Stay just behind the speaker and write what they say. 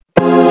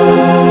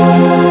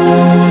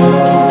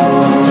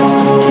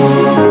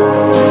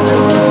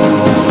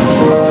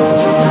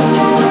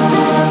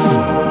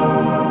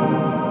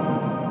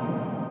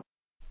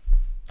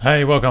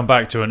Hey, welcome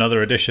back to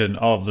another edition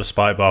of the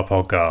Spike Bar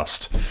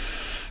podcast.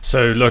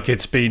 So look,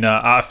 it's been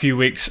a few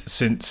weeks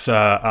since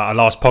I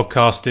last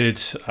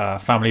podcasted.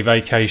 Family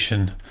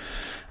vacation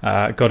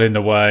got in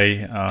the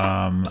way,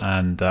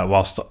 and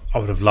whilst I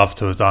would have loved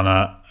to have done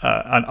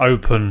an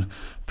open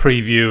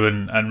preview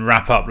and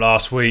wrap up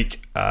last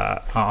week,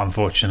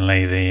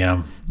 unfortunately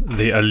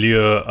the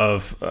allure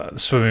of the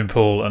swimming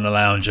pool and the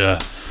lounger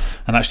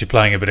and actually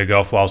playing a bit of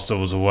golf whilst I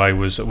was away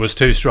was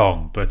too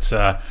strong. But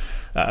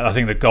I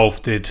think that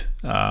golf did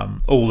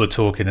all the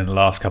talking in the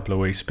last couple of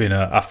weeks. It's been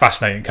a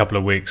fascinating couple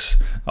of weeks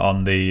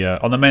on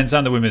the men's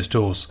and the women's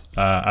tours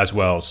as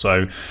well.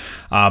 So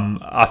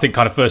I think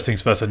kind of first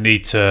things first, I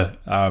need to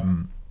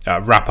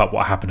wrap up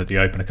what happened at the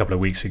Open a couple of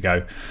weeks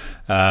ago.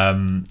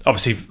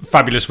 Obviously,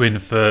 fabulous win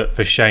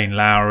for Shane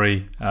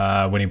Lowry,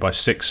 winning by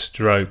 6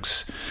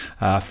 strokes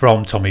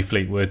from Tommy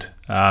Fleetwood.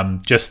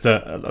 Just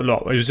a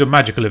lot. It was a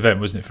magical event,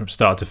 wasn't it, from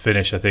start to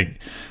finish? I think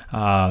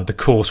the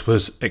course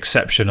was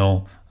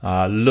exceptional.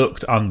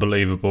 Looked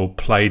unbelievable,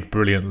 played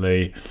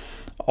brilliantly,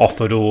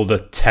 offered all the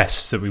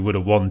tests that we would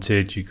have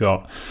wanted. You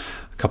got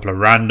a couple of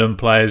random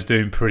players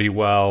doing pretty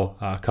well,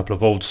 a couple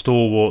of old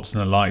stalwarts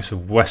and the likes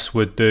of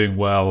Westwood doing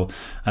well,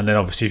 and then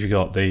obviously you've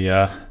got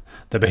the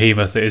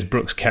behemoth that is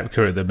Brooks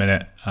Koepka at the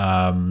minute,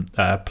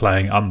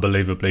 playing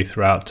unbelievably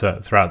throughout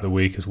the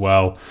week as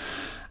well.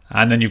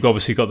 And then you've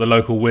obviously got the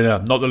local winner,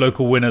 not the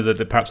local winner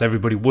that perhaps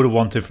everybody would have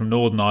wanted from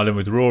Northern Ireland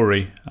with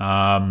Rory,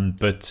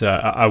 but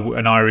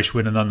an Irish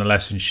winner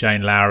nonetheless in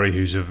Shane Lowry,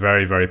 who's a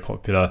very, very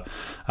popular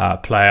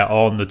player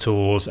on the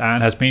tours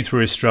and has been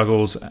through his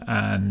struggles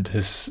and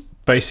has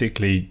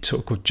basically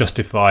sort of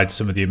justified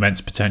some of the immense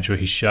potential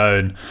he's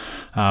shown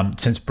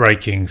since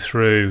breaking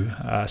through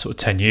sort of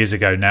 10 years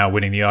ago now,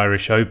 winning the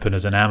Irish Open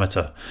as an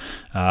amateur.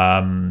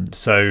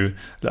 So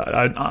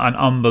an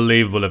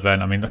unbelievable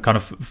event. I mean, kind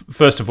of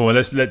first and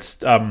foremost, let's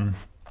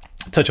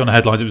touch on the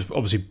headlines. It was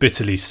obviously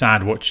bitterly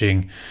sad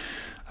watching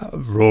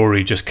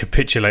Rory just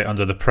capitulate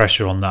under the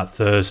pressure on that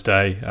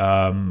Thursday.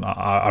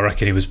 I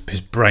reckon his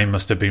brain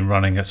must have been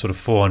running at sort of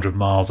 400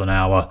 miles an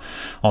hour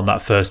on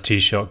that first tee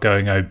shot,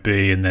 going OB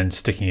and then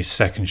sticking his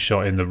second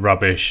shot in the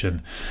rubbish,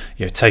 and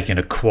taking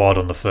a quad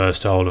on the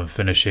first hole and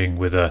finishing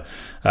with a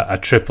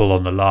triple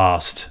on the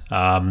last.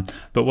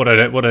 But what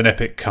an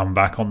epic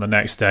comeback on the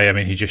next day. I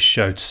mean, he just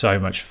showed so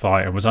much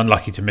fight and was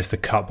unlucky to miss the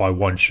cut by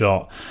one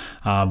shot.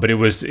 But it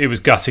was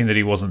gutting that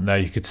he wasn't there.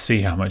 You could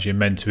see how much it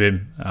meant to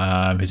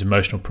him. His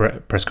emotional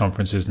press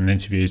conferences and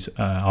interviews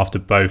after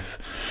both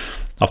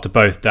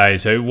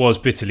days. So it was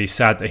bitterly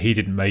sad that he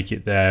didn't make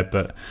it there.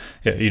 But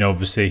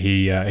obviously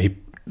he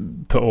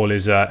put all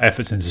his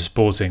efforts into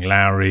supporting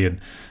Lowry, and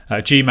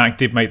GMAC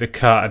did make the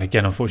cut, and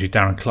again unfortunately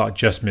Darren Clarke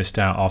just missed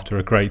out after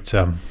a great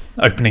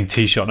opening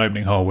tee shot and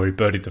opening hole where he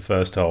birdied the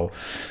first hole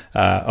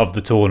of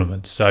the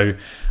tournament. So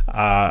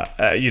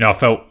I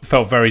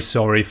felt very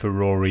sorry for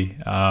Rory.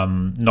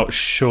 Not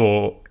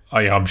sure.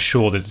 I'm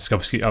sure that it's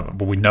obviously,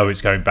 we know it's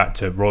going back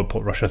to Royal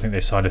Portrush. I think they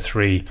signed a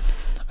three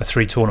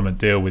tournament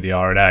deal with the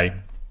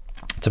RNA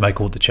to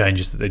make all the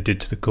changes that they did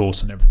to the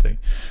course and everything.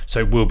 So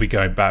it will be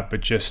going back,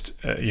 but just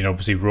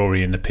obviously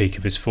Rory in the peak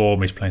of his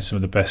form. He's playing some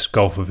of the best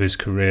golf of his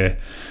career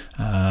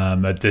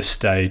at this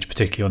stage,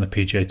 particularly on the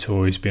PGA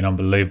Tour. He's been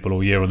unbelievable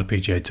all year on the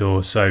PGA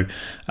Tour. So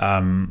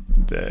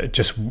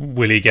just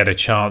will he get a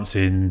chance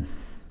in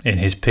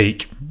his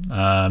peak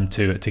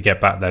to get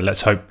back there?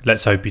 Let's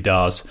hope he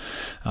does.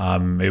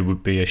 It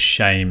would be a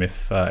shame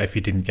if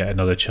he didn't get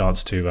another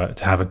chance to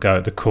have a go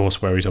at the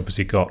course where he's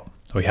obviously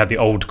he had the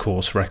old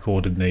course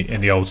record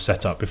in the old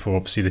setup before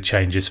obviously the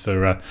changes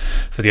for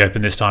the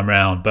Open this time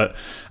round. But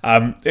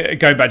going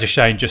back to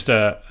Shane, just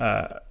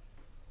a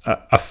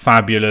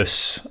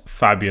fabulous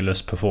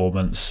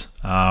performance.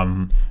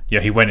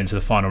 He went into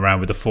the final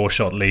round with a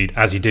 4-shot lead,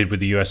 as he did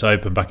with the US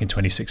Open back in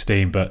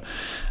 2016. But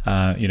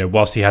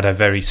whilst he had a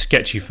very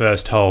sketchy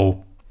first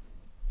hole,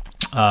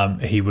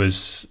 he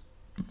was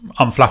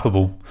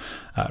unflappable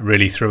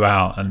really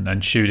throughout,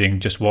 and shooting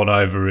just one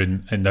over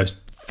in those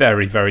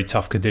very, very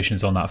tough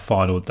conditions on that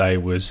final day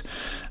was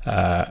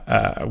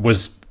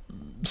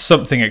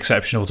something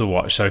exceptional to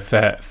watch. So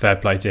fair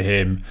play to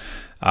him.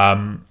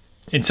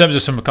 In terms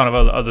of some kind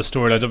of other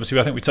storylines, obviously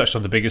I think we touched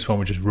on the biggest one,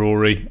 which is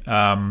Rory.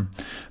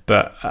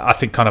 But I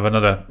think kind of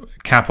another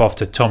cap off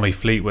to Tommy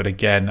Fleetwood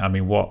again. I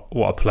mean, what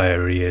a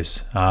player he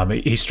is.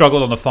 He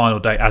struggled on the final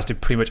day, as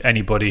did pretty much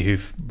anybody who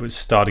was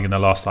starting in the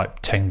last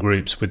 10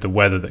 groups with the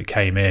weather that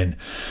came in.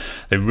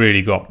 They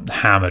really got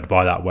hammered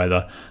by that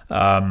weather.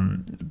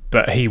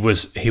 But he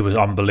was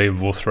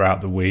unbelievable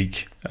throughout the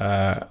week.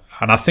 And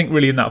I think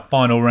really in that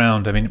final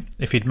round, I mean,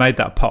 if he'd made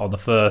that putt on the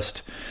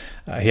first,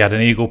 he had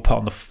an eagle putt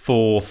on the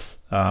fourth,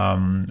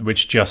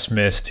 which just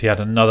missed. He had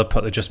another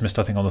putt that just missed,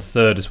 I think, on the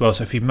third as well.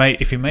 So if he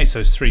makes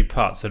those 3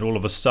 putts, then all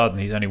of a sudden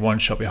he's only 1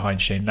 shot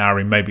behind Shane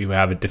Lowry. Maybe we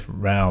have a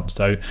different round.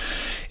 So,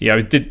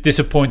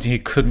 disappointing he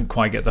couldn't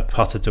quite get the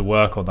putter to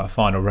work on that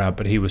final round.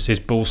 But his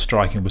ball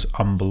striking was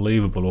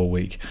unbelievable all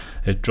week.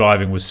 His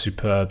driving was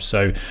superb.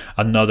 So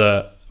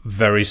another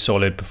very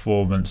solid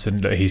performance,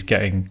 and he's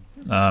getting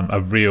a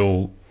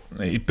real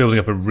building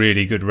up a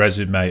really good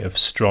resume of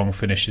strong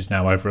finishes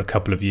now over a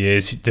couple of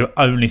years. The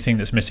only thing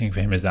that's missing for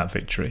him is that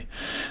victory.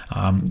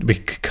 We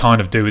could kind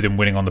of do with him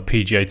winning on the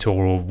PGA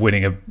Tour or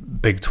winning a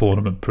big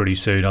tournament pretty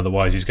soon.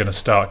 Otherwise, he's going to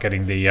start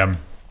getting the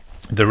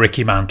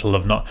Ricky mantle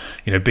of not,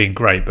 being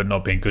great but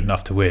not being good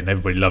enough to win.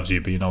 Everybody loves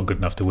you, but you're not good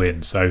enough to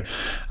win. So,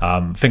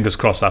 fingers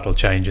crossed that'll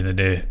change in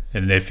the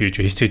near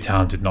future. He's too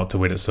talented not to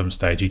win at some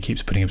stage. He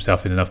keeps putting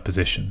himself in enough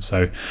positions.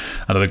 So,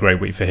 another great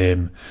week for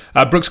him.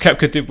 Brooks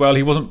Koepka did well.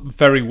 He wasn't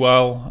very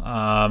well,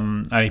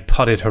 and he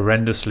putted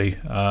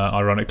horrendously,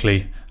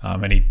 ironically.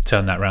 And he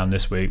turned that round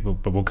this week,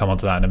 but we'll come on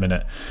to that in a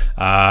minute.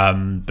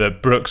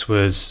 But Brooks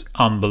was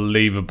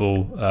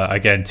unbelievable,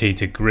 again, tee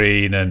to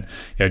green, and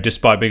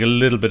despite being a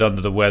little bit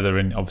under the weather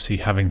and obviously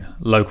having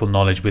local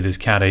knowledge with his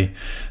caddy,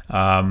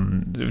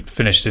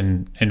 finished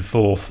in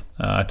fourth,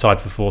 tied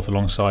for fourth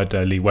alongside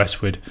Lee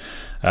Westwood,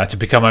 to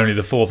become only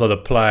the fourth other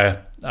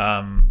player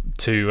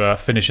to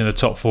finish in the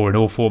top four in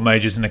all four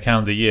majors in the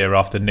calendar year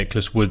after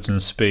Nicholas Woods and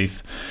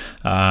Spieth.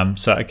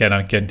 So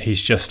again,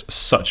 he's just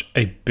such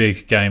a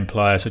big game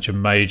player, such a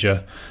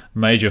major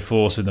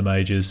force in the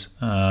majors.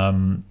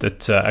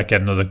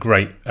 Again, another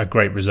a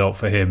great result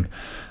for him.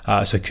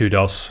 So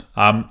kudos.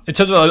 In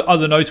terms of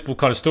other notable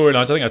kind of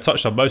storylines, I think I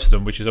touched on most of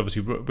them, which is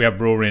obviously we have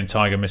Rory and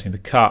Tiger missing the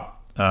cut.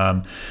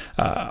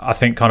 I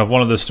think kind of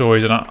one of the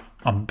stories, and I'm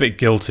a bit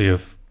guilty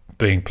of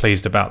being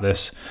pleased about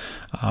this.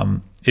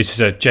 It's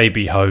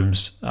JB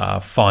Holmes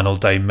final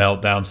day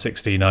meltdown,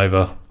 16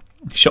 over,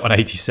 shot an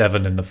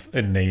 87 in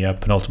the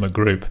penultimate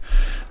group,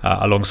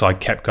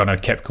 alongside Koepka. I know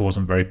Koepka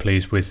wasn't very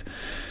pleased with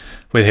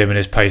him and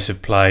his pace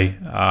of play.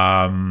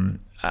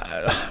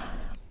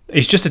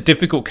 He's just a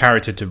difficult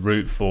character to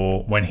root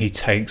for when he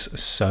takes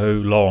so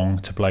long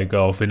to play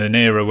golf. In an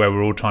era where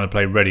we're all trying to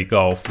play ready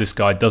golf, this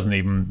guy doesn't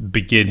even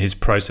begin his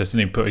process,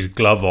 doesn't even put his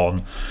glove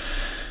on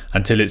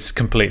until it's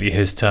completely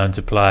his turn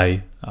to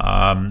play.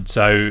 It's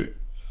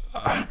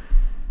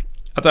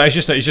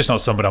just not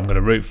somebody I'm going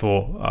to root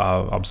for.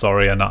 I'm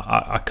sorry, and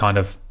I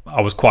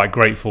was quite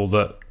grateful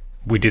that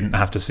we didn't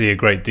have to see a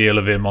great deal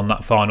of him on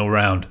that final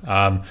round.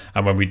 And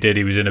when we did,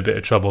 he was in a bit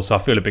of trouble. So I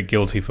feel a bit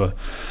guilty for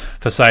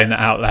saying that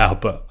out loud.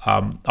 But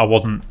I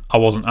wasn't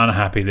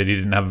unhappy that he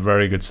didn't have a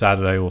very good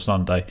Saturday or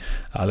Sunday.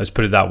 Let's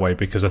put it that way,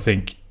 because I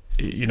think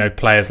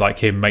players like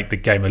him make the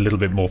game a little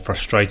bit more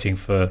frustrating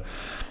for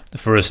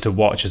us to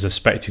watch as a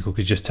spectacle,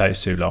 because it just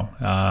takes too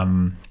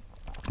long.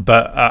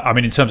 But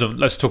in terms of,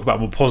 let's talk about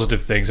more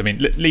positive things.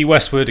 Lee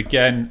Westwood,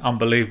 again,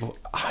 unbelievable.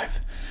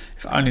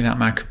 If only that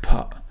man could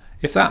putt.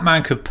 If that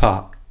man could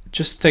putt,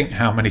 just think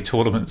how many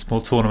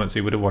more tournaments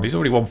he would have won. He's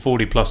already won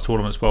 40 plus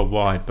tournaments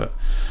worldwide, but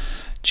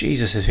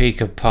Jesus, if he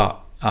could putt,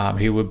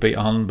 he would be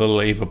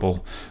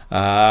unbelievable.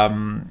 But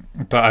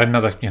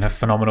another,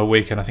 phenomenal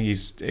week, and I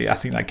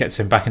think that gets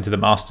him back into the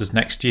Masters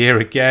next year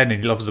again.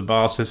 And he loves the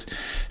Masters,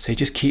 so he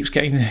just keeps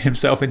getting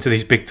himself into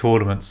these big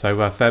tournaments.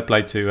 So fair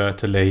play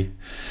to Lee.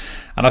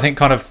 And I think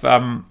kind of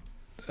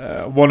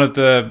one of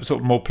the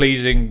sort of more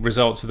pleasing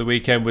results of the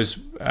weekend was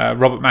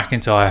Robert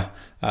McIntyre.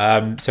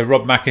 So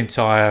Rob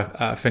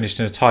McIntyre finished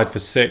in a tied for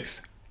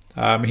sixth.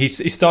 He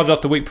started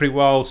off the week pretty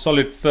well,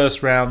 solid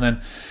first round,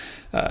 then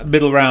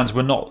middle rounds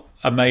were not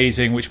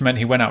amazing, which meant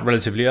he went out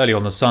relatively early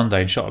on the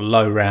Sunday and shot a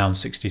low round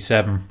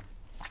 67.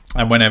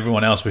 And when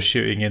everyone else was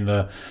shooting in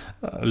the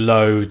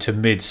low to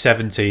mid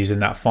 70s in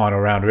that final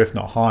round, or if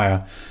not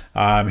higher,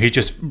 he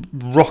just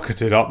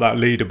rocketed up that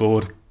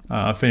leaderboard,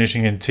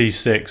 finishing in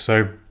T6.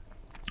 So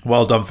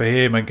well done for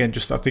him. Again,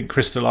 just I think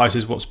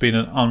crystallises what's been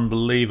an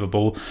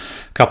unbelievable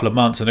couple of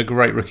months and a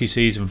great rookie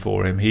season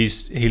for him. He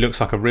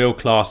looks like a real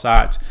class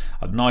act,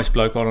 a nice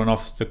bloke on and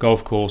off the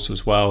golf course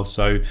as well.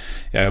 So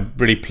yeah,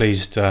 really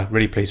pleased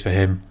for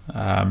him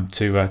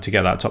to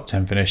get that top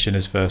 10 finish in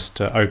his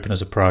first Open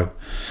as a pro.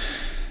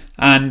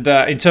 And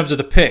in terms of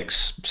the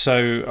picks,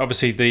 so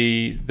obviously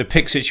the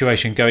pick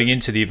situation going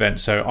into the event,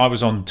 so I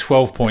was on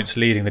 12 points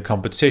leading the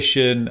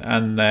competition,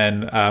 and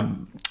then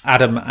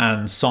Adam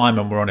and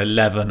Simon were on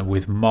 11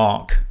 with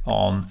Mark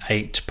on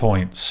 8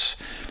 points,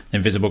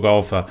 Invisible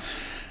Golfer.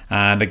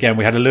 And again,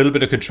 we had a little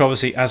bit of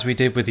controversy, as we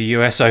did with the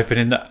US Open,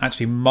 in that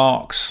actually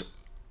Mark's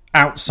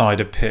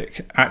outsider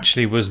pick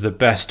actually was the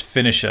best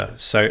finisher,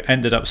 so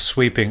ended up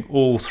sweeping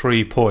all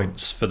 3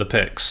 points for the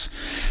picks,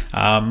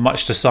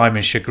 much to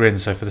Simon's chagrin.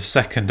 So for the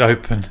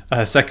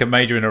second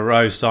major in a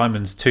row,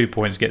 Simon's 2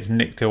 points gets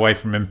nicked away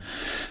from him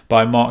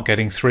by Mark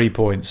getting 3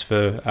 points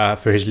for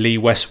his Lee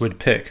Westwood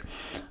pick.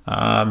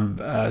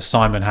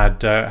 Simon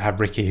had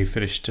Ricky, who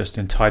finished just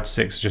in tied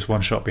 6, just one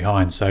shot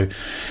behind. So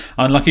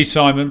unlucky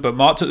Simon, but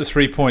Mark took the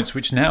 3 points,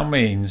 which now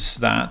means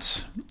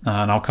that,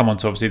 and I'll come on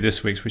to obviously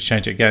this week's, which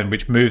changed it again,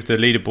 which moved the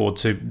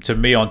leaderboard to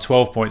me on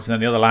 12 points, and then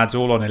the other lads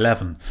all on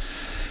 11.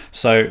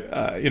 So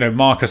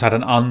Mark has had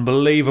an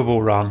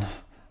unbelievable run,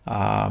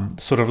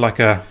 sort of like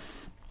a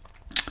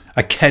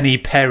Kenny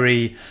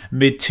Perry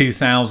mid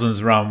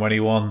 2000s run when he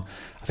won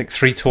I think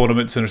 3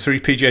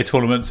 PGA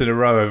tournaments in a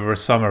row over a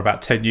summer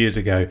about 10 years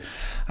ago.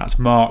 That's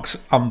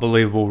Mark's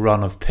unbelievable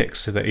run of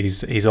picks that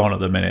he's on at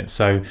the minute.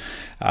 So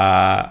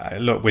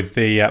look, with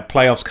the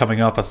playoffs coming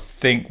up, I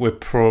think we're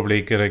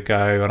probably going to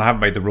go, and I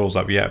haven't made the rules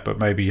up yet, but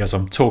maybe as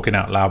I'm talking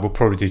out loud, we'll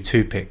probably do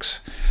 2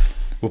 picks.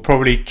 We'll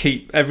probably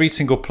keep every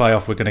single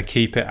playoff, we're going to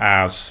keep it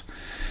as,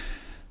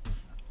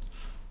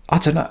 I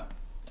don't know,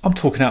 I'm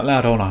talking out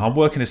loud, aren't I? I'm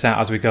working this out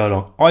as we go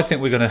along. I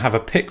think we're going to have a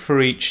pick for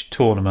each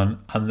tournament,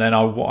 and then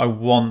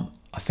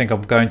I think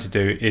I'm going to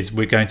do is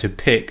we're going to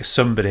pick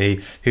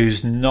somebody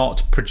who's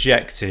not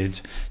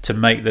projected to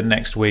make the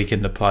next week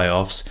in the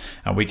playoffs,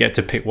 and we get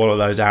to pick one of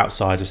those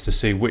outsiders to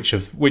see which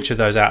of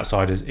those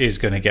outsiders is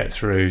going to get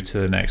through to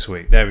the next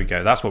week. There we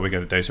go. That's what we're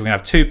going to do. So we're going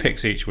to have 2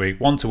 picks each week,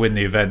 one to win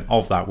the event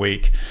of that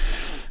week,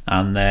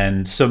 and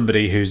then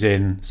somebody who's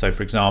in, so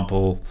for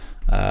example,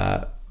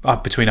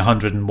 between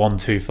 100 and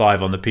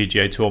 125 on the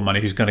PGA Tour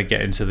money, who's going to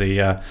get into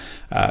the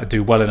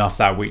do well enough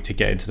that week to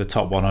get into the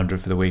top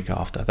 100 for the week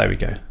after. There we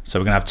go. So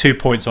we're going to have 2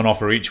 points on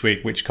offer each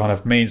week, which kind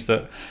of means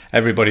that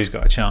everybody's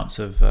got a chance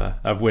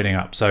of winning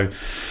up. So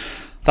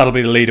that'll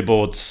be the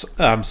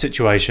leaderboards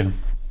situation.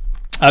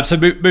 So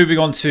moving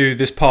on to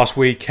this past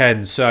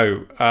weekend.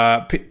 So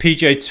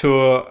PGA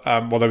Tour,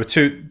 well, there were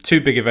two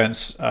big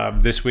events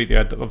this week. They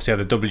obviously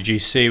had the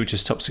WGC, which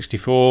is top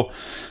 64,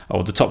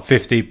 or the top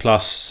 50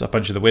 plus a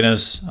bunch of the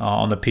winners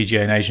on the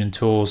PGA and Asian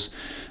tours.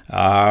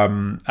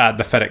 At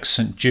the FedEx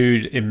St.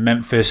 Jude in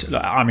Memphis.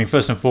 I mean,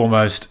 first and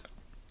foremost,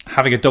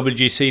 having a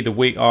WGC the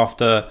week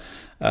after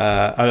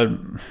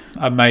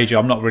a major,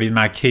 I'm not really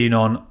mad keen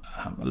on.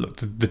 Look,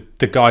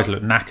 the guys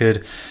look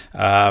knackered.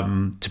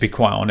 To be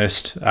quite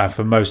honest,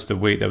 for most of the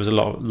week there was a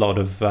lot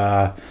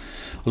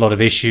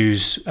of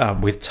issues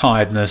with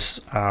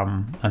tiredness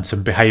and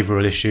some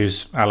behavioural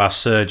issues. A la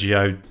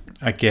Sergio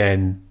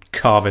again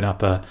carving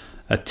up a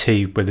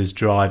tee with his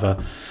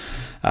driver.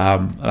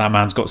 That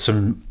man's got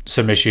some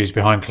issues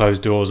behind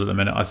closed doors at the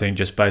minute, I think,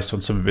 just based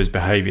on some of his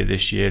behaviour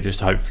this year. Just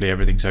hopefully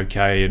everything's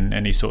okay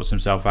and he sorts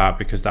himself out,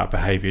 because that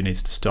behaviour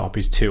needs to stop.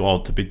 He's too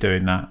old to be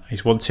doing that.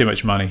 He's won too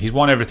much money. He's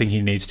won everything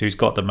he needs to. He's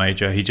got the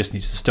major. He just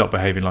needs to stop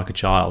behaving like a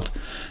child,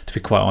 to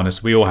be quite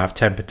honest. We all have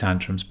temper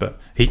tantrums, but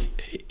he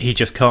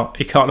just can't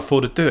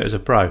afford to do it as a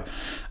pro.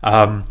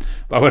 I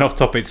went off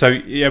topic. So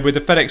yeah, with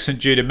the FedEx St.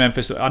 Jude in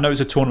Memphis, I know it's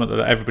a tournament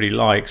that everybody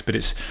likes, but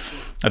it's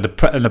and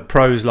the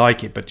pros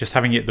like it, but just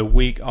having it the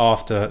week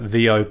after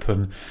the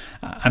Open,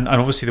 and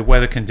obviously the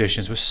weather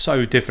conditions were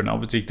so different.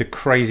 Obviously the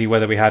crazy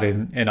weather we had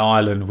in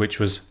Ireland, which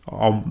was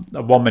on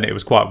 1 minute it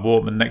was quite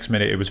warm, and the next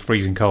minute it was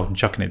freezing cold and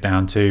chucking it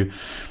down to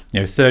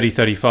 30,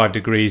 35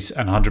 degrees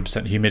and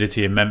 100%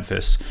 humidity in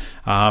Memphis.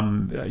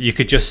 You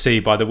could just see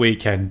by the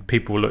weekend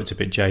people looked a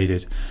bit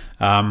jaded.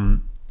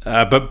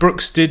 But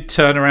Brooks did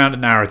turn around a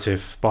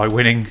narrative by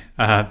winning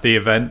the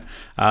event,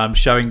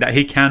 showing that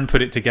he can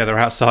put it together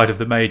outside of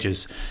the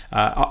majors.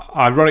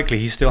 Ironically,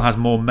 he still has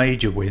more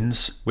major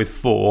wins with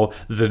 4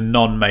 than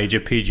non-major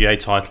PGA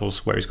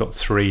titles, where he's got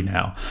 3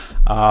 now,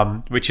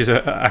 which is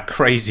a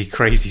crazy,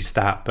 crazy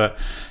stat. But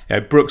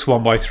Brooks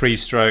won by 3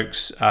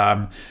 strokes.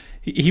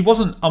 He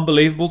wasn't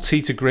unbelievable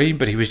tee to green,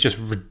 but he was just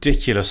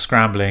ridiculous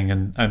scrambling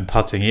and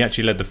putting. He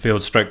actually led the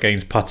field stroke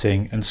gains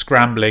putting and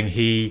scrambling.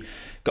 He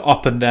got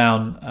up and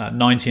down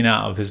 19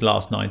 out of his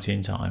last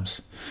 19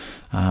 times.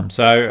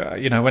 So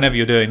whenever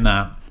you're doing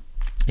that,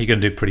 you're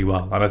going to do pretty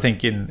well. And I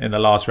think in the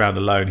last round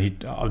alone,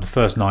 the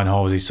first 9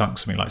 holes, he sunk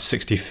something like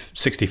 60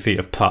 feet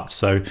of putts.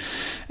 So,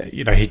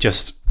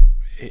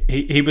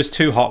 he was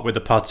too hot with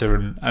the putter,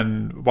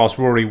 and whilst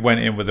Rory went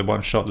in with a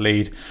 1-shot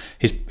lead,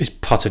 his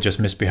putter just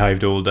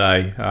misbehaved all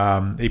day.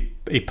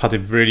 He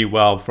putted really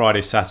well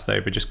Friday, Saturday,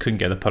 but just couldn't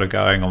get the putter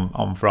going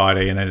on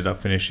Friday, and ended up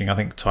finishing, I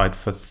think, tied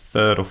for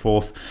 3rd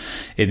or 4th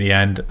in the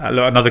end.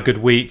 Another good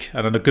week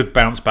and a good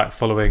bounce back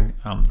following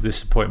the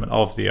disappointment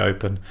of the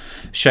Open.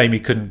 Shame he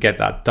couldn't get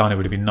that done. It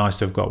would have been nice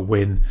to have got a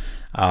win.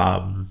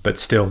 But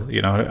still,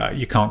 you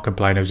can't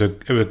complain. It was a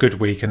good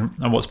week, and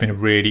what's been a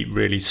really,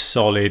 really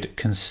solid,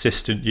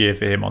 consistent year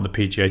for him on the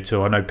PGA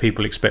Tour. I know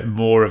people expect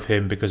more of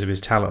him because of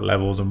his talent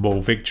levels and more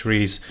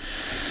victories,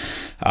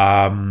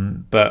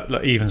 but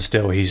look, even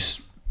still,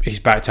 he's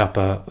backed up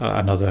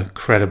another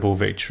credible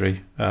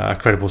victory,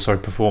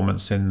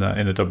 performance in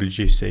the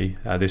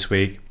WGC this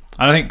week.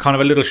 And I think kind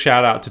of a little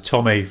shout out to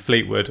Tommy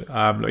Fleetwood.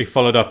 He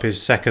followed up his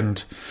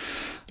second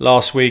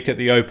last week at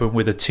the Open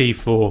with a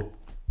T4.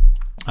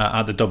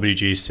 At the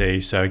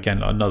WGC, so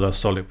again another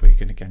solid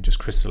week, and again just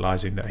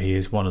crystallising that he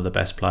is one of the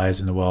best players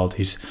in the world.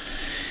 He's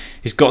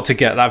got to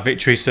get that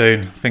victory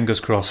soon. Fingers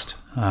crossed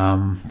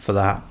for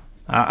that.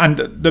 And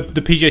the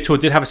PGA Tour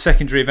did have a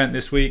secondary event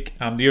this week.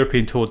 The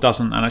European Tour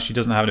doesn't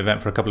have an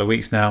event for a couple of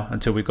weeks now,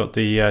 until we've got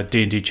the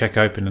D&D Czech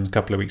Open in a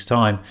couple of weeks'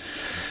 time.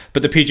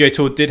 But the PGA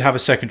Tour did have a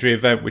secondary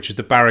event, which is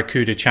the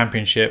Barracuda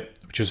Championship,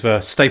 which was for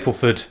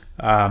Stapleford.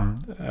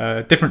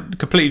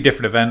 Completely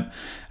different event.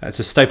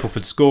 It's a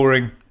Stapleford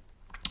scoring.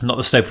 Not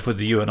the staple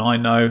that you and I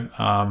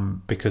know,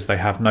 because they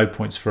have no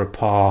points for a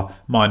par,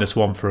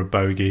 -1 for a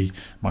bogey,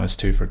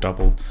 -2 for a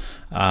double,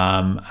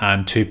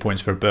 and 2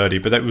 points for a birdie.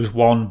 But that was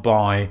won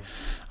by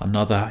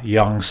another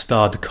young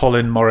stud,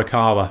 Colin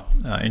Morikawa,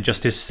 in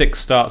just his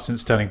 6th start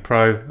since turning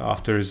pro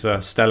after his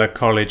stellar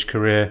college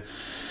career.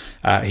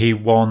 He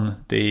won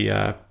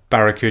the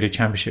Barracuda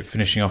Championship,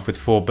 finishing off with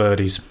 4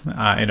 birdies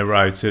in a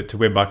row to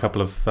win by a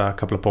couple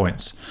of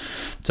points.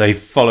 So he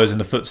follows in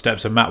the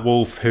footsteps of Matt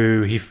Wolff,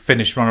 who he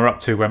finished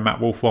runner-up to when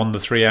Matt Wolff won the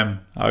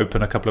 3M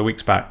Open a couple of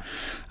weeks back,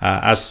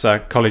 as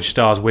college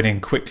stars winning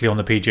quickly on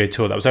the PGA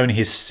Tour. That was only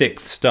his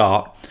 6th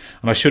start.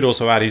 And I should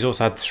also add, he's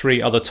also had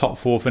 3 other top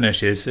 4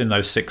 finishes in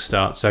those 6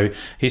 starts. So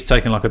he's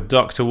taken like a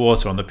duck to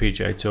water on the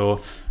PGA Tour.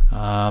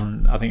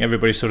 I think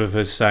everybody sort of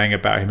is saying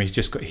about him,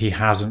 he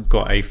hasn't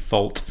got a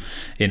fault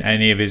in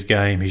any of his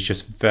game. He's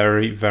just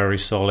very, very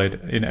solid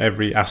in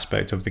every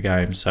aspect of the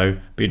game. So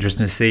be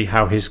interesting to see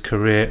how his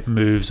career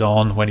moves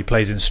on when he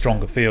plays in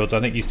stronger fields. I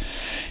think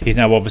he's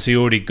now obviously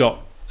already got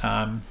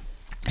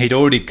he'd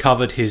already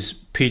covered his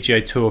PGA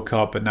Tour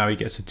card, but now he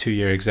gets a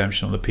 2-year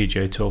exemption on the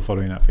PGA Tour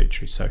following that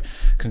victory. So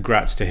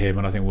congrats to him,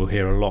 and I think we'll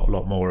hear a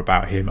lot more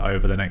about him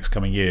over the next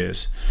coming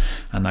years.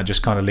 And that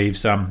just kind of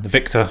leaves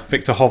Victor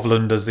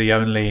Hovland as the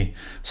only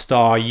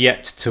star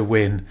yet to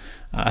win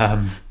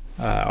of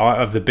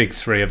the big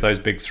three, of those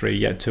big three,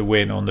 yet to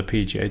win on the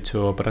PGA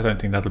Tour. But I don't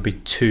think that'll be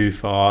too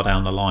far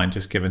down the line,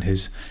 just given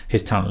his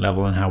talent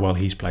level and how well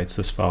he's played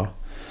thus far.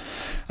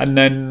 And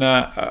then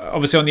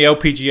obviously on the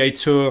LPGA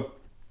Tour,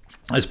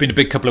 there's been a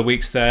big couple of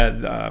weeks there,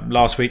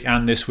 last week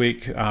and this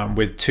week,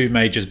 with 2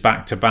 majors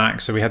back to back.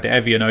 So we had the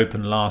Evian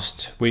Open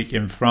last week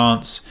in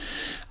France.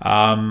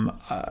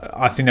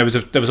 I think there was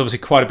obviously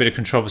quite a bit of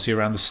controversy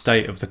around the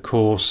state of the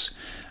course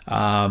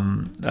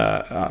down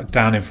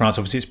in France.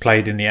 Obviously, it's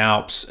played in the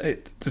Alps.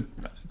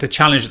 The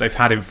challenge that they've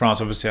had in France,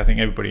 obviously, I think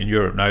everybody in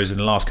Europe knows. In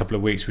the last couple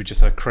of weeks, we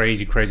just had a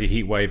crazy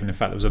heat wave, and in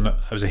fact, there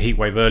was a heat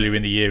wave earlier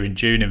in the year in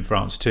June in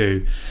France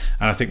too.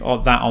 And I think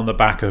that on the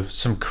back of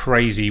some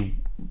crazy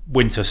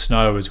winter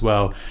snow as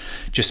well,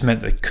 just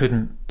meant they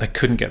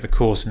couldn't get the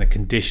course in the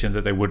condition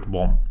that they would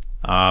want.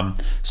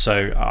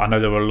 So I know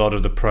there were a lot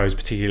of the pros,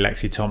 particularly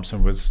Lexi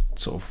Thompson, was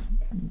sort of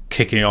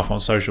kicking off on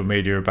social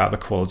media about the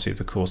quality of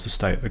the course, the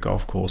state of the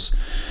golf course.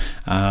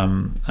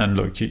 And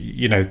look,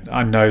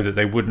 I know that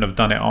they wouldn't have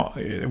done it.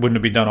 It wouldn't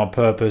have been done on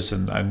purpose.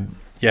 And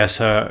yes,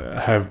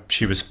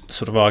 she was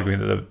sort of arguing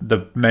that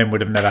the men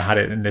would have never had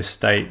it in this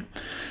state.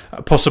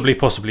 Possibly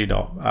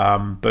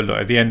not. But look,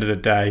 at the end of the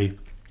day,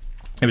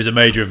 it was a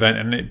major event,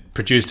 and it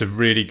produced a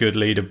really good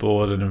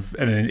leaderboard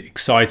and an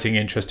exciting,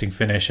 interesting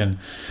finish. And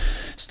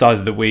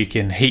started the week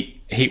in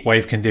heat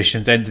wave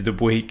conditions, ended the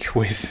week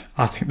with,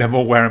 I think, them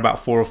all wearing about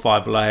 4 or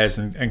 5 layers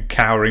and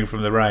cowering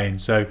from the rain.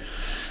 So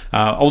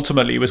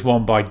ultimately, it was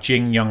won by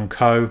Jin Young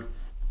Ko.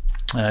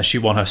 She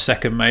won her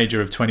 2nd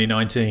major of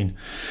 2019,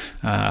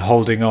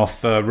 holding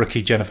off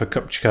rookie Jennifer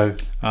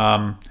Koepka.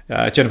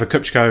 Jennifer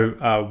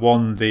Koepka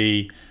won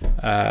the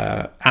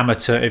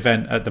amateur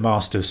event at the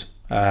Masters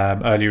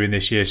earlier in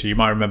this year, so you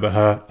might remember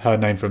her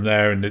name from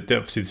there. And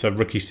obviously it's a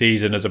rookie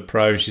season as a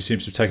pro. She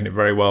seems to have taken it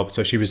very well.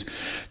 So she was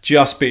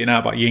just beaten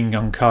out by Jin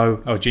Young Ko,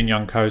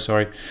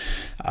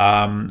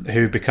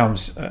 who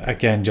becomes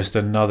again just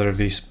another of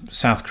these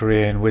South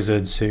Korean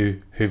wizards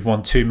who've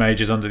won 2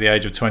 majors under the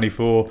age of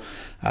 24.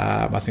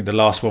 I think the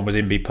last one was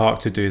Inbee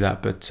Park to do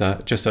that,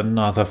 but just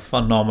another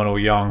phenomenal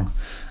young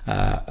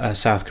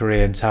South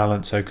Korean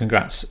talent. So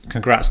congrats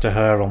to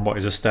her on what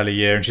is a stellar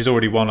year. And she's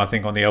already won, I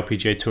think, on the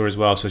LPGA Tour as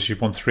well. So she's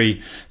won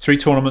three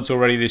tournaments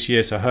already this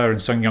year. So her and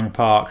Sungyeong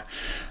Park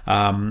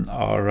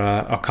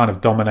are kind of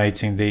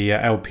dominating the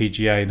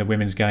LPGA in the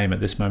women's game at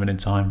this moment in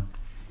time.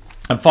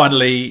 And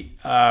finally,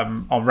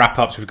 on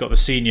wrap-ups, we've got the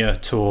senior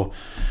tour.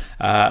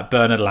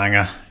 Bernard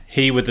Langer,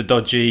 he with the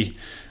dodgy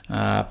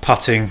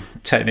putting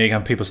technique,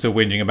 and people still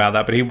whinging about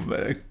that, but he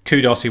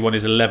won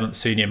his 11th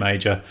senior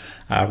major,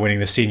 winning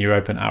the Senior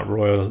Open at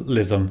Royal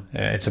Lytham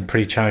in some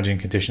pretty challenging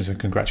conditions, and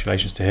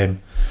congratulations to him.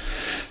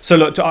 So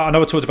look, I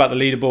know I talked about the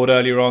leaderboard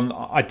earlier on.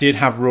 I did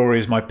have Rory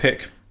as my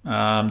pick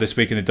this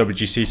week in the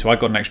WGC, so I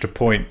got an extra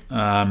point.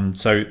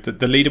 So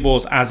the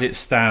leaderboards as it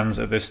stands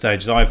at this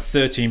stage is I have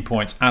 13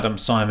 points. Adam,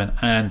 Simon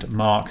and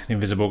Mark, the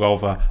Invisible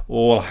Golfer,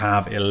 all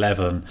have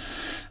 11,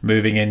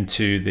 moving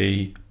into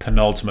the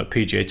penultimate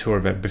PGA Tour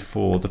event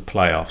before the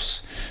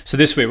playoffs. So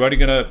this week we're only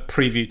going to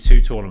preview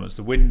 2 tournaments,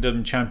 the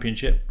Wyndham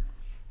Championship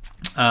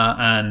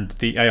and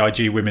the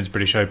AIG Women's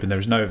British Open. There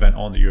is no event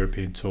on the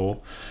European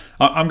Tour.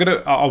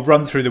 I'll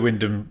run through the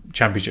Wyndham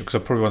Championship because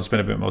I probably want to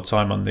spend a bit more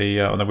time on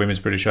the Women's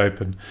British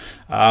Open.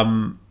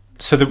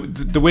 So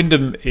the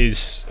Wyndham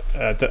is,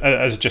 as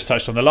I just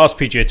touched on, the last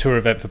PGA Tour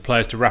event for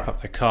players to wrap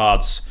up their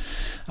cards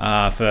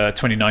for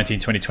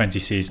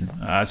 2019-2020 season.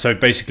 So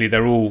basically,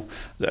 they're all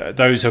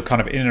those who are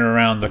kind of in and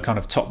around the kind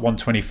of top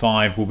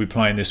 125 will be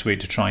playing this week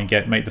to try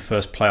and make the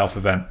first playoff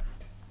event.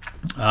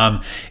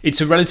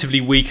 It's a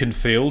relatively weakened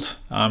field,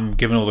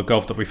 given all the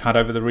golf that we've had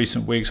over the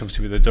recent weeks,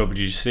 obviously with the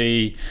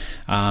WGC,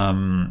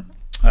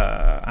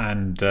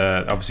 and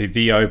obviously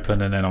the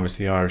Open, and then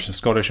obviously the Irish and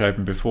Scottish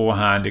Open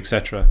beforehand,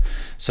 etc.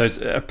 So it's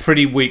a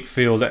pretty weak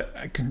field.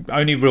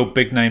 Only real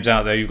big names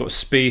out there. You've got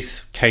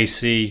Spieth,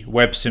 Casey,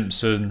 Webb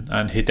Simpson,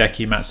 and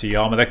Hideki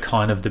Matsuyama. They're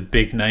kind of the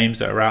big names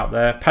that are out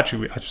there.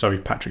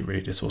 Patrick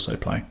Reed is also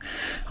playing.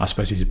 I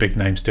suppose he's a big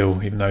name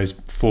still, even though his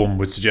form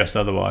would suggest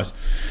otherwise.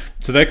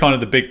 So they're kind of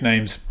the big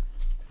names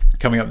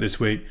coming up this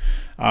week.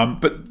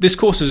 But this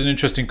course is an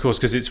interesting course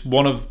because it's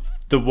one of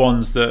the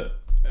ones that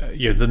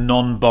the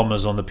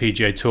non-bombers on the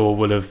PGA Tour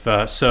will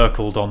have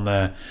circled on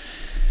their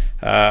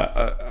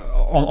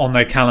on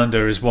their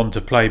calendar as one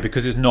to play,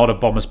 because it's not a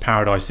bomber's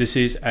paradise. This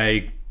is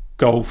a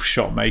golf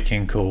shot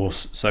making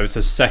course, so it's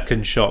a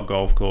second shot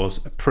golf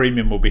course. A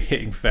premium will be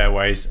hitting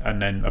fairways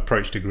and then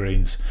approach to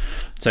greens.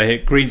 So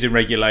hit greens in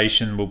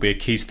regulation will be a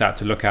key stat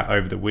to look at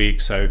over the week.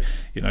 So,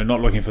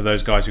 not looking for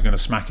those guys who are going to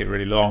smack it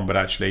really long, but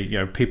actually,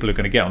 people are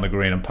going to get on the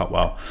green and putt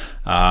well.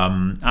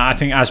 I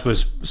think, as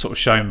was sort of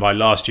shown by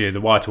last year,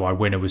 the wire-to-wire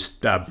winner was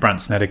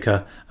Brandt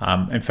Snedeker.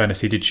 In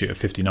fairness, he did shoot a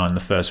 59 in the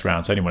first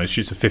round. So anyone who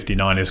shoots a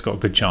 59 has got a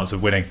good chance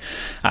of winning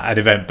at an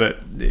event.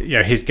 But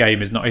his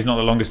game is he's not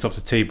the longest off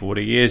the tee, but what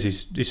he is,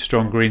 he's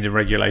strong greens in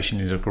regulation.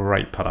 He's a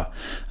great putter.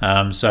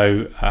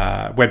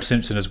 Webb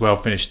Simpson as well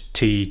finished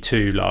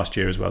T2 last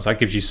year as well. So that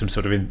gives you some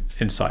sort of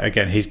insight.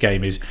 Again, his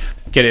game is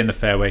get it in the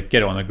fairway,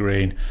 get it on the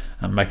green,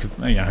 and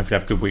hopefully have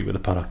a good week with the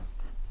putter.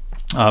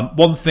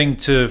 One thing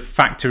to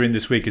factor in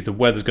this week is the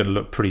weather's going to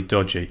look pretty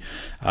dodgy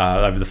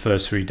over the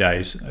first 3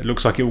 days. It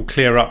looks like it will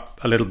clear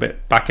up a little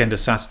bit back end of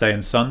Saturday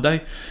and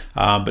Sunday,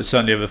 but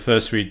certainly over the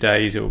first 3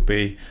 days it will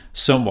be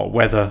somewhat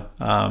weather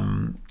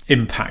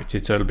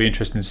impacted. So it'll be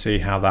interesting to see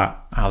how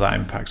that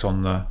impacts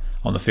on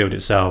the field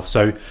itself.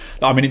 So,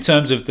 in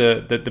terms of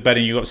the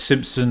betting, you've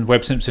got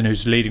Webb Simpson,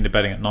 who's leading the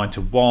betting at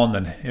 9-1,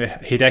 and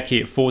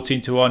Hideki at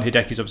 14-1.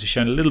 Hideki's obviously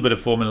shown a little bit of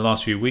form in the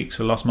last few weeks,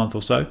 or last month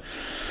or so.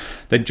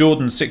 Then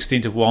Jordan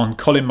 16-1,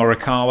 Colin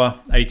Morikawa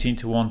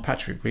 18-1,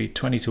 Patrick Reed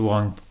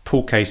 20-1,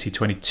 Paul Casey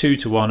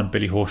 22-1, and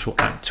Billy Horschel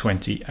at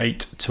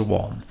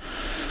 28-1.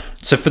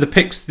 So for the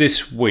picks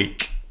this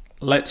week,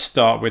 let's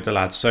start with the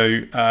lads.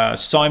 So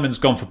Simon's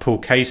gone for Paul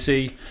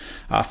Casey.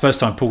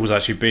 First time Paul's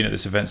actually been at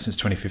this event since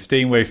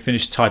 2015, where he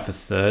finished tied for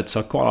third.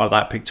 So I quite like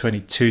that pick,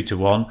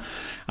 22-1.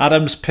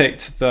 Adams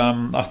picked,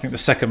 I think, the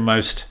second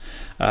most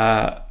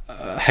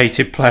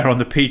hated player on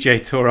the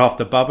PGA Tour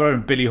after Bubba,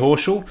 and Billy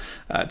Horschel,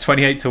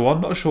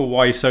 28-1. Not sure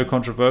why he's so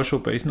controversial,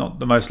 but he's not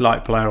the most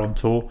liked player on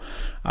tour.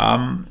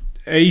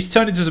 He's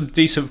turned into some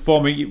decent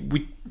form.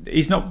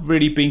 He's not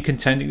really been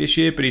contending this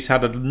year, but he's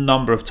had a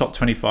number of top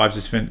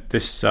 25s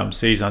this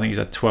season. I think he's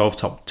had 12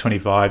 top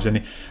 25s,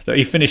 and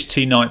he finished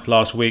T9th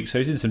last week, so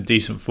he's in some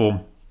decent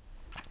form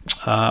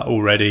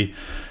already.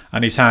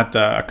 And he's had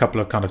a couple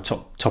of kind of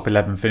top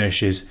 11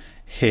 finishes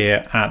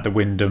here at the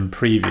Wyndham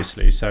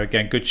previously. So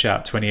again, good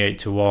shout,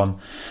 28-1.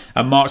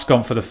 And Mark's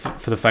gone for the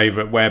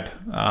favourite, Webb,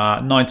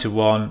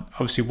 9-1.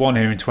 Obviously won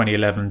here in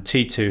 2011,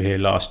 T2 here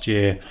last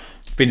year.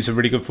 Been in some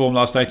really good form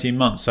last 18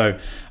 months, so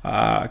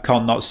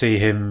can't not see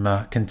him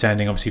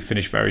contending. Obviously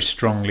finished very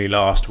strongly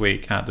last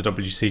week at the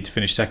WC to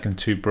finish second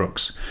to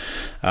Brooks.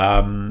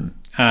 And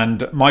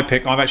my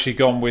pick, I've actually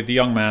gone with the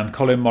young man,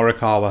 Colin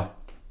Morikawa.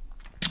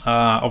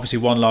 Obviously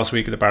won last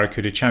week at the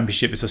Barracuda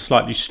Championship. It's a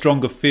slightly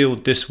stronger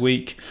field this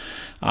week,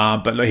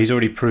 but look, he's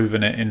already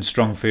proven it in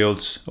strong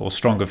fields or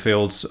stronger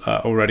fields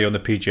already on the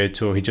PGA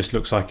Tour. He just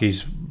looks like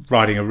he's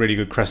riding a really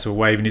good crest of a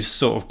wave, and he's the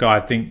sort of guy I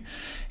think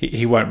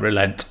he won't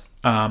relent.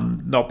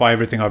 Not by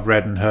everything I've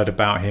read and heard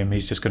about him.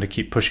 He's just going to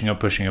keep pushing and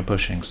pushing and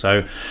pushing.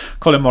 So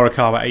Colin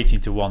Morikawa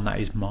 18-1, that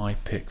is my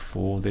pick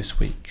for this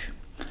week.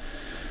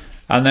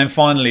 And then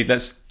finally,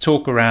 let's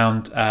talk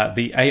around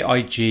the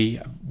AIG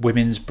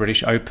Women's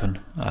British Open,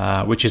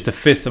 which is the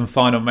fifth and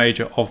final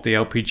major of the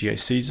LPGA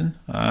season.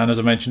 And as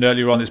I mentioned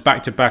earlier on, it's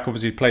back-to-back.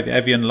 Obviously, we played the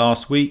Evian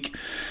last week.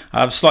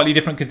 Slightly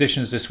different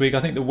conditions this week.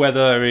 I think the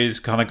weather is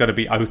kind of going to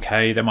be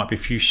okay. There might be a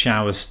few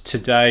showers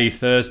today,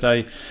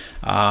 Thursday.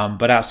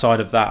 But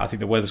outside of that, I think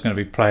the weather's going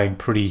to be playing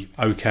pretty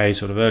okay,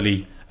 sort of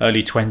early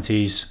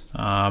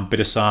 20s, bit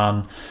of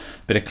sun,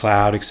 bit of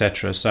cloud,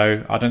 etc.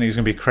 So I don't think there's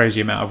going to be a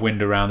crazy amount of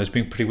wind around. It's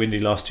been pretty windy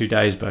the last 2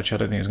 days, but actually I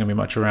don't think there's going to be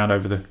much around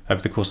over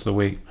the course of the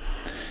week.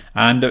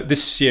 And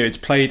this year it's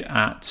played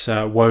at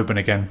Woburn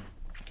again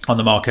on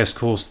the Marquess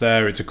course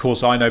there. It's a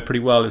course I know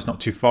pretty well. It's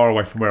not too far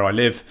away from where I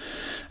live.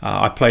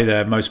 I play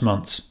there most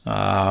months.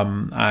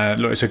 And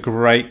look, it's a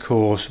great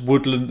course,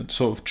 woodland,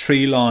 sort of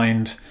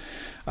tree-lined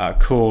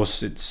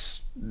course.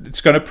 It's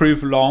going to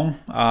prove long,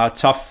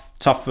 tough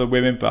for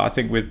women, but I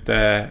think with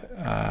their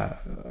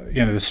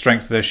the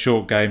strength of their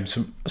short game,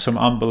 some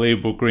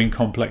unbelievable green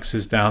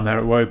complexes down there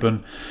at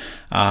Woburn,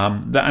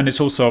 and it's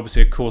also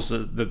obviously a course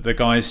that the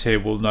guys here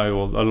will know,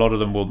 or a lot of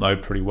them will know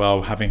pretty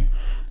well, having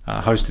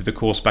hosted the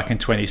course back in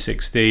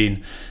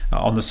 2016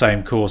 on the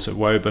same course at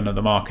Woburn at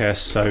the Marquess.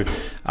 So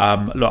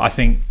look, I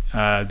think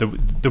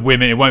the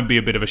women, it won't be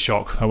a bit of a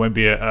shock. It won't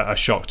be a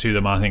shock to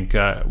them. I think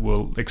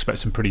we'll expect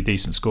some pretty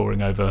decent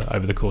scoring over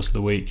the course of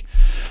the week.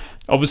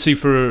 Obviously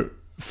for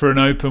for an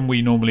Open,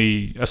 we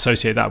normally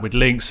associate that with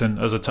links, and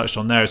as I touched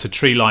on there, it's a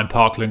tree-lined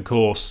parkland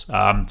course,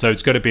 so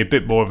it's going to be a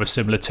bit more of a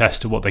similar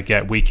test to what they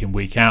get week in,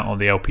 week out on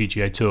the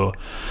LPGA Tour.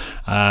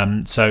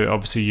 So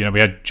obviously, we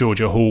had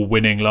Georgia Hall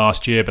winning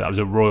last year, but that was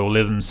a Royal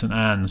Lytham St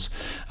Anne's,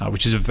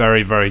 which is a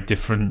very, very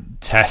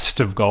different test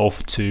of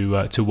golf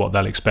to what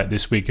they'll expect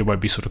this week. It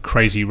won't be sort of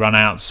crazy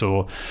run-outs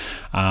or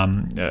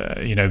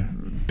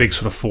big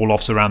sort of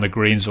fall-offs around the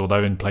greens,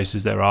 although in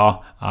places there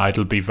are.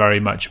 It'll be very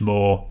much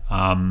more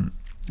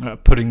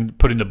putting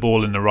the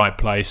ball in the right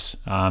place.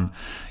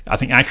 I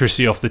think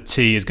accuracy off the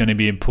tee is going to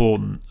be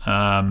important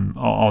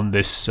on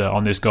this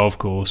golf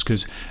course,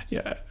 because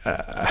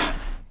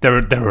there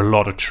are a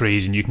lot of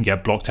trees and you can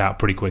get blocked out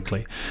pretty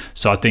quickly.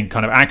 So I think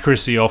kind of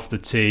accuracy off the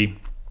tee.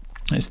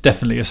 It's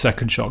definitely a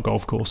second shot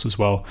golf course as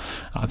well.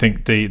 I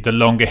think the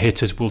longer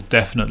hitters will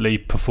definitely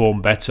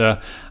perform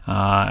better.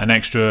 An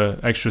extra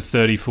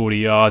 30, 40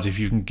 yards if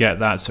you can get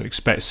that. So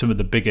expect some of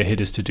the bigger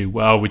hitters to do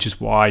well, which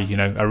is why,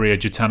 Ariya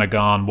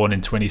Jutanagarn won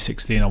in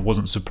 2016. I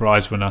wasn't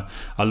surprised when I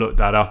looked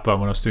that up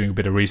when I was doing a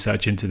bit of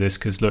research into this,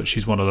 because look,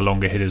 she's one of the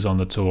longer hitters on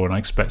the tour, and I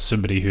expect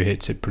somebody who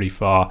hits it pretty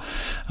far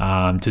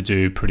to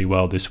do pretty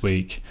well this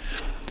week.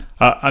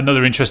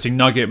 Another interesting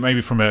nugget,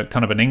 maybe from a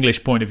kind of an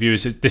English point of view,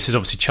 is that this is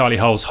obviously Charlie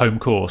Hull's home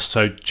course.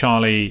 So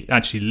Charlie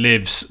actually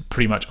lives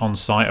pretty much on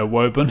site at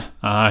Woburn.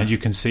 You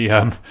can see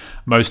her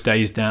most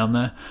days down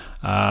there.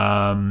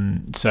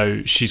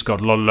 So she's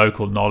got a lot of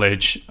local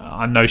knowledge.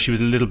 I know she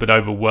was a little bit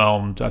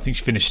overwhelmed. I think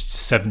she finished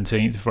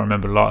 17th, if I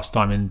remember, last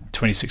time in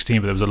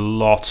 2016, but there was a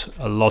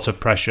lot of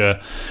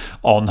pressure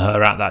on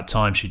her at that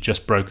time. She'd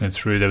just broken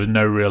through. There was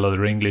no real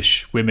other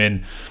English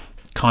women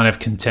kind of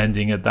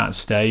contending at that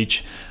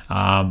stage,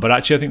 but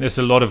actually I think there's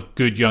a lot of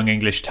good young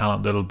English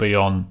talent that'll be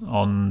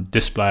on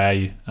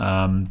display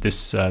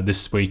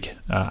this week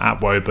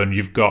at Woburn.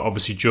 You've got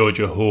obviously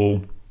Georgia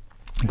Hall,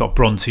 you've got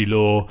Bronte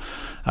Law,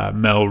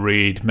 Mel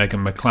Reid,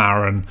 Megan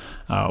McLaren.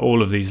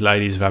 All of these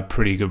ladies have had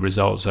pretty good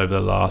results over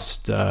the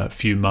last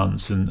few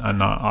months, and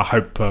I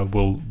hope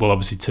we'll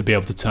obviously to be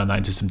able to turn that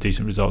into some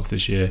decent results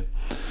this year.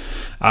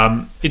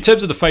 In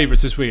terms of the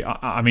favourites this week,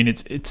 I mean,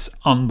 it's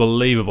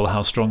unbelievable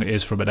how strong it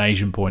is from an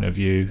Asian point of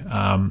view.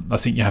 I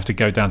think you have to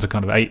go down to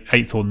kind of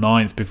eighth or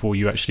ninth before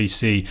you actually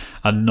see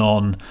a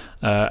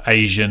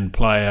non-Asian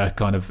player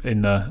kind of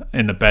in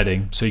the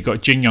betting. So you've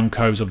got Jin Young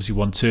Ko, who's obviously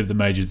won 2 of the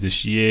majors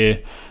this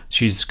year.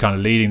 She's kind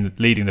of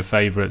leading the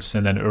favourites,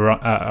 and then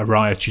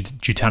Ariya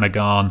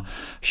Jutanagarn,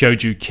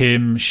 Hyoju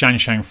Kim,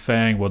 Shang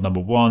Feng, world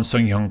number 1,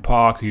 Sung Hyung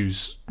Park,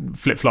 who's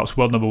flip-flops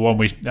world number 1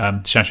 with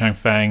Shang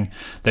Feng,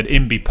 then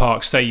Inbee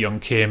Park, Se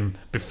Young Kim,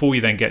 before you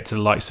then get to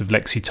the likes of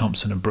Lexi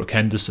Thompson and Brooke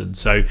Henderson.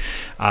 So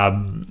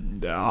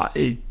I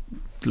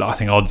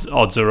think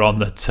odds are on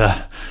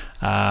that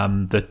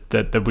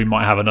that we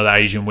might have another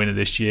Asian winner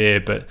this year.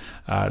 But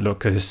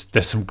look, there's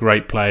some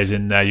great players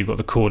in there. You've got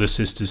the Corder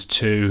sisters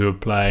too, who are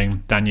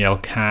playing, Danielle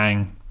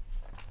Kang.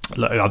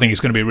 Look, I think it's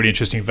going to be a really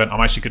interesting event.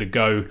 I'm actually going to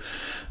go.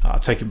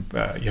 Taking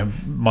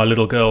my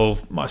little girl,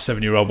 my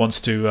 7-year-old wants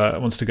to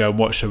go and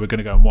watch, so we're going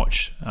to go and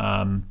watch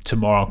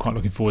tomorrow. I'm quite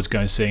looking forward to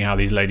going and seeing how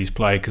these ladies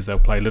play, because they'll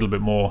play a little bit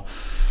more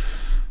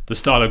the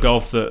style of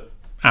golf that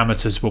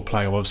amateurs will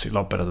play. Obviously a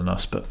lot better than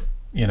us, but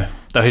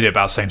they'll hit it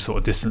about the same sort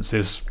of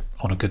distances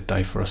on a good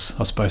day for us,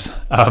 I suppose.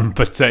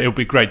 But it'll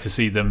be great to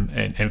see them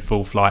in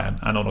full flight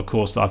and on a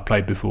course that I've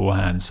played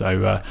beforehand.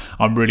 So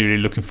I'm really,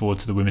 really looking forward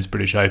to the Women's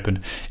British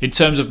Open. In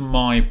terms of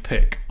my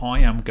pick,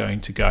 I'm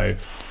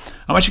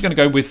actually going to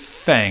go with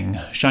Feng,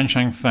 Shang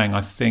Feng.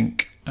 I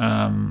think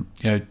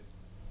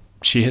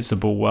she hits the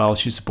ball well.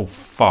 She hits the ball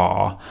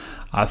far.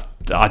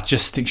 I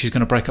just think she's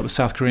going to break up the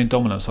South Korean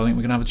dominance. I think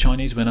we're going to have a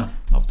Chinese winner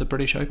of the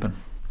British Open.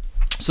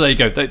 So there you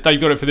go.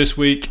 They've got it for this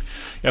week.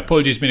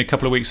 Apologies, been a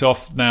couple of weeks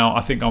off now.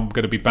 I think I'm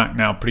going to be back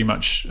now pretty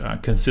much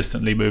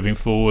consistently moving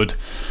forward.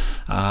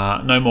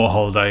 No more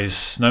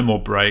holidays, no more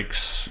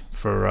breaks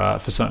for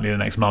certainly the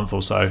next month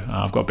or so.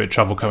 I've got a bit of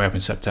travel coming up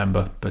in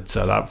September, but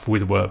that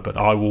with work. But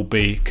I will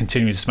be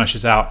continuing to smash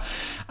this out.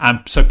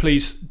 So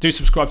please do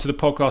subscribe to the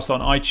podcast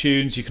on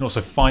iTunes. You can also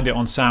find it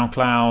on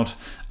SoundCloud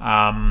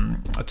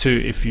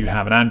too if you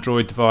have an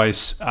Android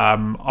device. I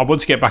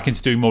want to get back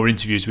into doing more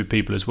interviews with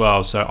people as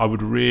well. So I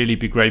would really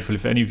be grateful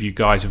if any of you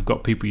guys have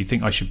got people you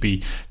think I should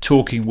be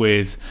talking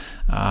with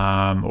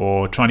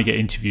or trying to get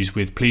interviews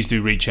with. Please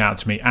do reach out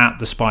to me at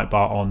the Spike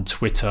Bar on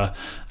Twitter.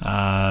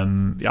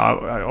 I'm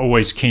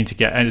always keen to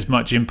get as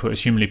much input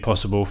as humanly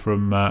possible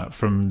from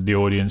the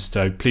audience.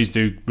 So please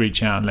do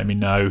reach out and let me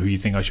know who you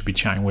think I should be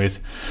chatting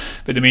with.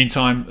 But in the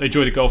meantime,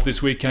 enjoy the golf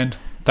this weekend.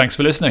 Thanks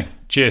for listening.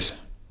 Cheers.